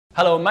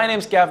Hello, my name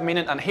is Gavin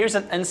Meenan and here's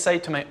an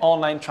insight to my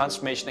online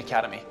transformation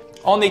academy.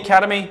 On the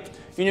academy,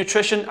 your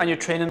nutrition and your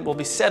training will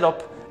be set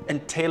up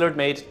and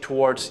tailor-made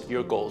towards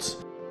your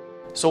goals.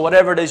 So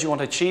whatever it is you want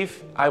to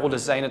achieve, I will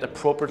design it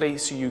appropriately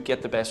so you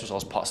get the best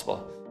results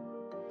possible.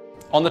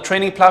 On the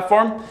training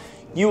platform,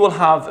 you will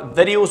have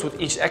videos with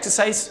each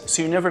exercise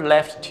so you're never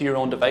left to your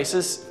own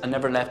devices and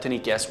never left any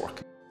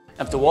guesswork.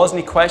 If there was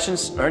any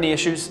questions or any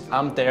issues,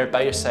 I'm there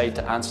by your side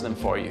to answer them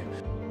for you.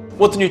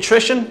 With the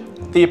nutrition,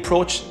 the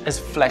approach is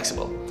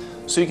flexible,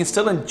 so you can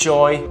still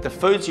enjoy the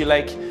foods you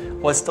like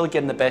while still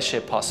getting the best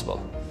shape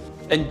possible.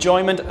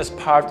 Enjoyment is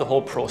part of the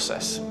whole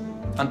process,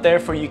 and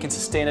therefore you can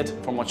sustain it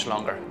for much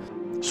longer.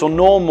 So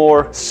no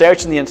more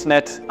searching the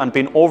internet and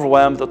being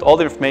overwhelmed with all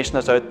the information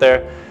that's out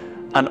there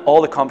and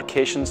all the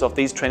complications of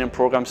these training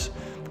programs.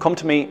 Come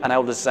to me and I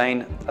will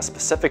design a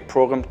specific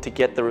program to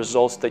get the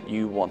results that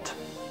you want.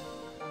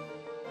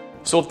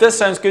 So if this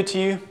sounds good to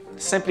you,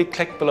 simply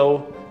click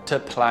below to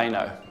apply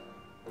now.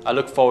 I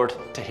look forward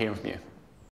to hearing from you.